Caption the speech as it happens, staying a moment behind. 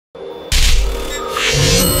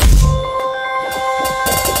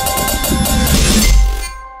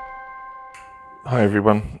Hi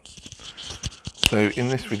everyone. So in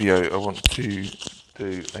this video I want to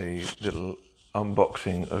do a little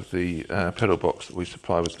unboxing of the pedal box that we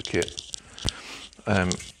supply with the kit,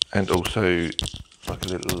 and also like a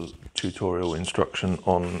little tutorial instruction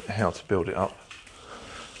on how to build it up.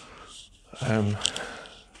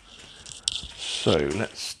 So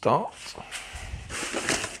let's start.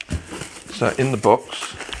 So in the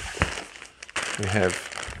box we have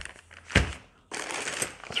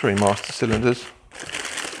 3 master cylinders.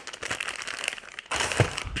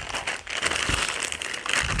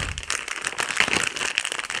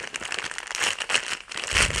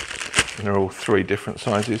 And they're all 3 different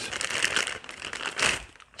sizes.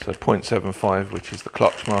 So 0.75, which is the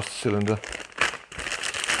clutch master cylinder.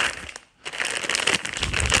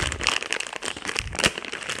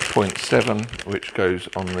 0.7, which goes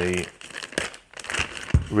on the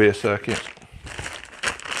rear circuit.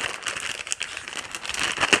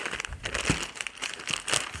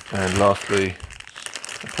 And lastly,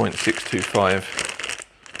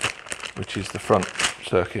 0.625, which is the front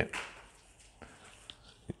circuit.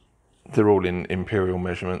 They're all in imperial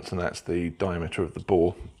measurements, and that's the diameter of the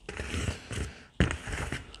bore.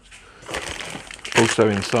 Also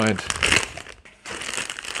inside,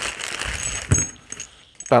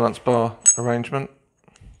 balance bar arrangement,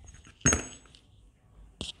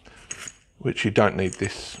 which you don't need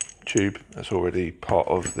this tube, that's already part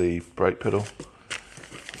of the brake pedal.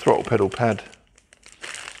 Throttle pedal pad,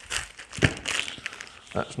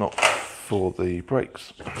 that's not for the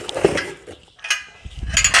brakes.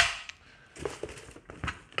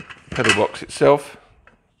 Pedal box itself,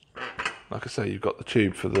 like I say, you've got the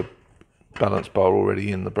tube for the balance bar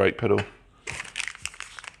already in the brake pedal,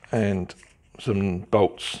 and some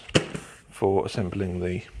bolts for assembling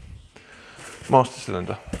the master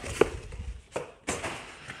cylinder.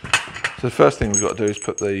 So the first thing we've got to do is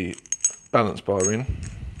put the balance bar in,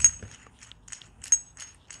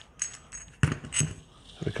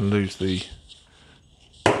 so we can lose the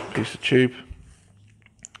piece of tube.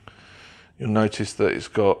 You'll notice that it's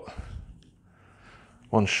got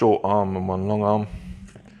one short arm and one long arm.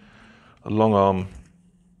 A long arm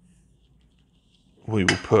we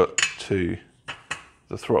will put to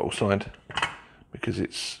the throttle side,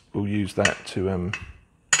 because we'll use that to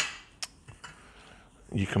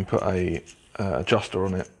you can put a adjuster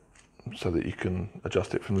on it so that you can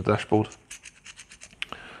adjust it from the dashboard,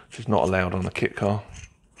 which is not allowed on a kit car.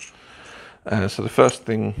 So the first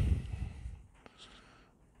thing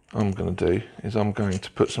I'm going to do is I'm going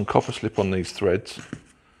to put some copper slip on these threads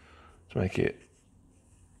to make it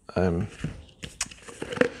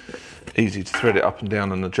easy to thread it up and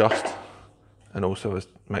down and adjust, and also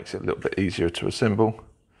makes it a little bit easier to assemble.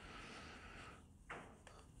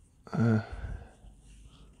 So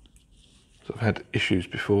I've had issues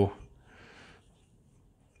before,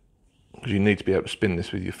 because you need to be able to spin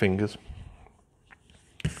this with your fingers.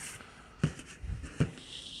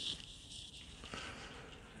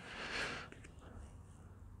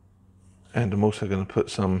 And I'm also going to put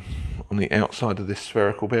some on the outside of this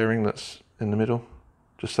spherical bearing that's in the middle,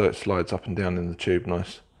 just so it slides up and down in the tube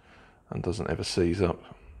nice and doesn't ever seize up.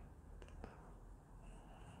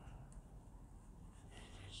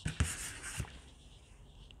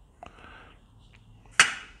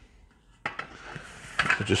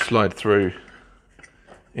 So just slide through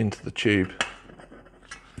into the tube.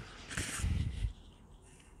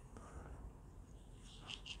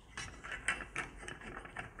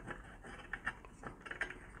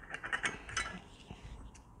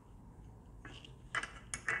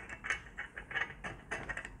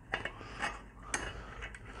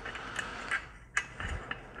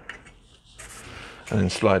 And then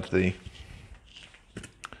slide the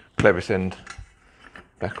clevis end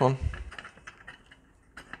back on.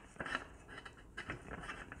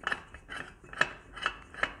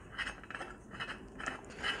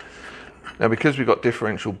 Now, because we've got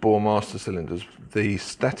differential bore master cylinders, the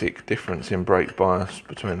static difference in brake bias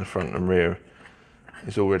between the front and rear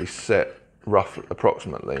is already set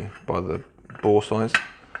approximately by the bore size.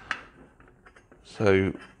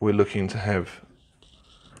 So we're looking to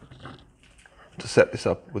set this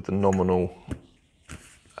up with the nominal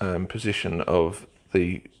position of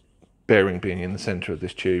the bearing being in the center of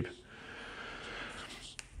this tube.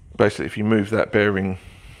 Basically, if you move that bearing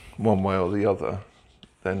one way or the other,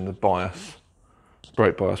 then the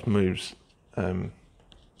brake bias moves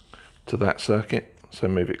to that circuit, so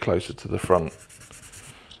move it closer to the front.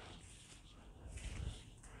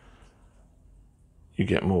 You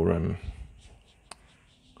get more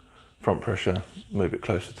front pressure. Move it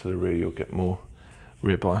closer to the rear, you'll get more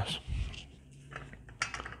rear bias.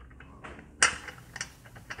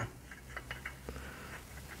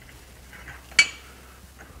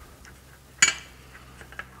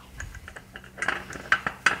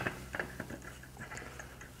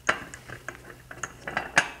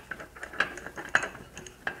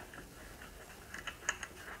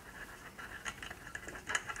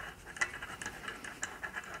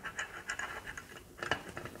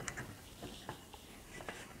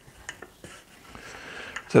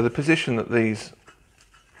 So the position that these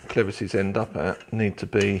clevises end up at need to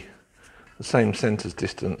be the same centres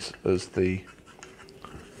distance as the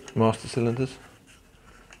master cylinders,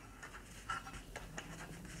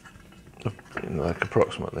 like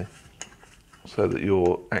approximately, so that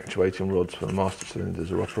your actuating rods for the master cylinders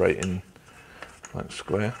are operating like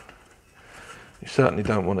square. You certainly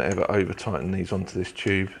don't want to ever over tighten these onto this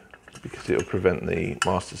tube, because it will prevent the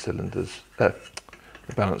master cylinders, the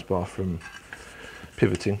balance bar from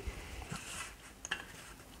pivoting.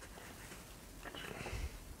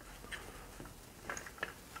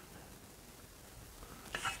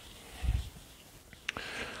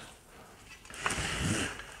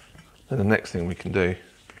 Then the next thing we can do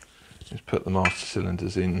is put the master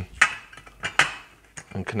cylinders in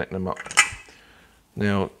and connect them up.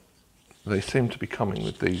 Now, they seem to be coming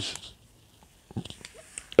with these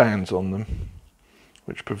bands on them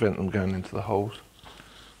which prevent them going into the holes,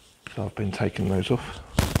 so I've been taking those off.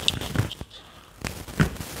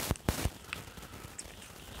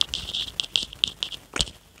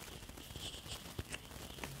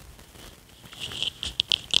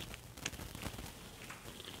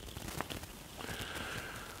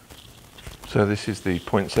 So this is the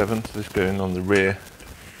 0.7, so this going on the rear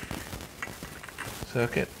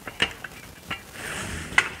circuit.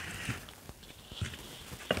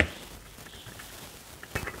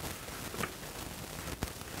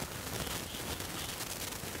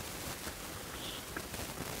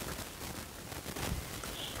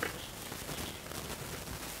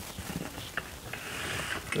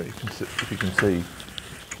 So you can see, if you can see,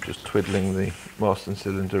 just twiddling the master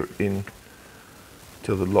cylinder in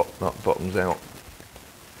till the lock nut bottoms out,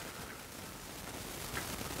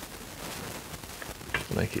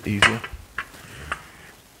 to make it easier.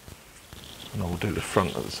 And I'll do the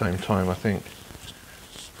front at the same time, I think.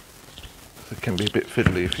 It can be a bit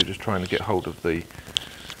fiddly if you're just trying to get hold of the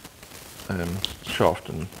shaft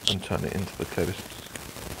and turn it into the clevis.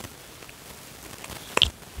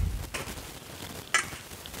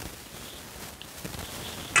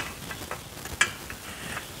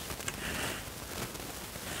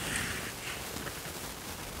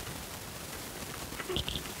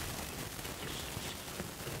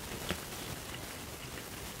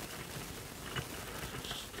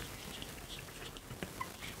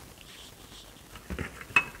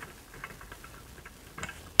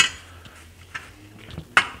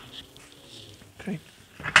 Okay.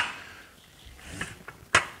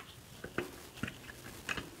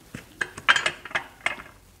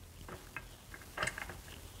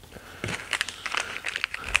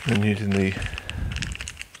 And using the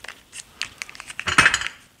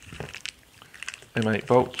M8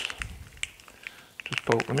 bolts, just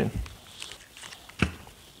bolt them in.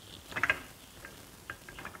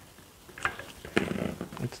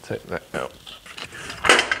 Need to take that out.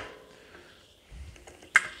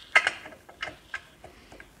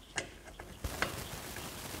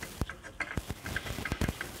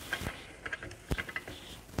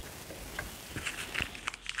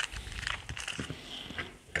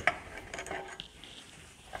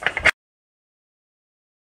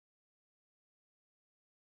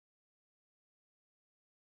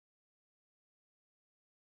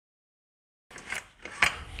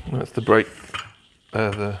 That's the brake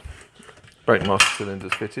master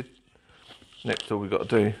cylinders fitted. Next, all we've got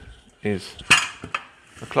to do is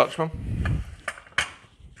the clutch one.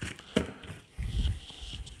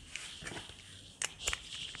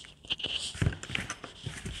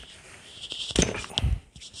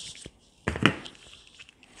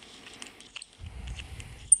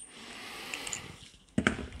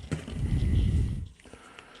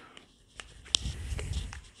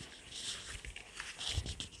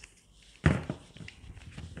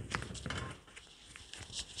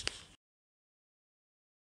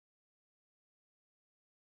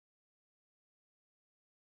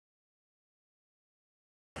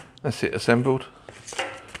 That's it assembled.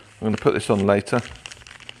 I'm going to put this on later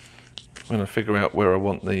when I figure out where I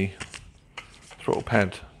want the throttle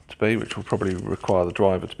pad to be, which will probably require the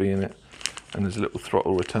driver to be in it. And there's a little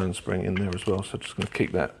throttle return spring in there as well, so I'm just going to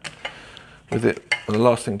keep that with it. And the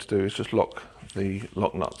last thing to do is just lock the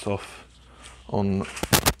lock nuts off on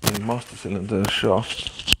the master cylinder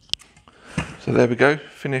shaft. So there we go,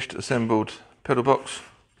 finished assembled pedal box.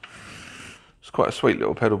 It's quite a sweet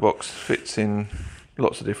little pedal box, fits in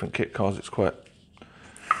lots of different kit cars. It's quite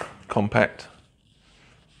compact,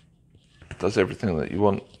 does everything that you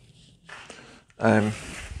want.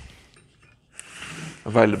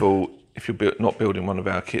 Available if you're not building one of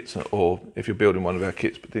our kits, or if you're building one of our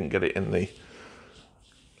kits but didn't get it in the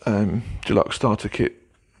deluxe starter kit,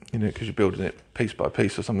 you know, because you're building it piece by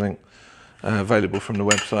piece or something. available from the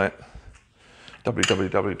website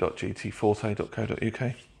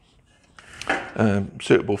www.gt40.co.uk.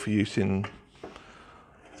 Suitable for use in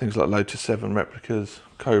things like Lotus 7 replicas,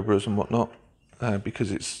 Cobras and whatnot,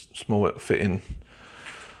 because it's small, it'll fit in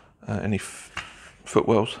any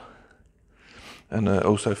footwells. And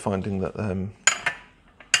also finding that a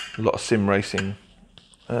lot of sim racing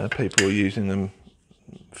people are using them,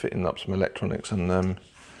 fitting up some electronics and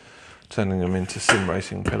turning them into sim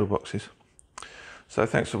racing pedal boxes. So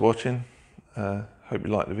thanks for watching. Hope you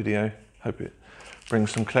liked the video. Hope it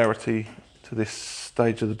brings some clarity to this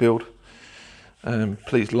stage of the build.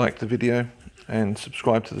 Please like the video and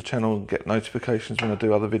subscribe to the channel and get notifications when I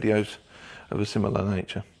do other videos of a similar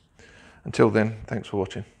nature. Until then, thanks for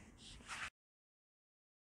watching.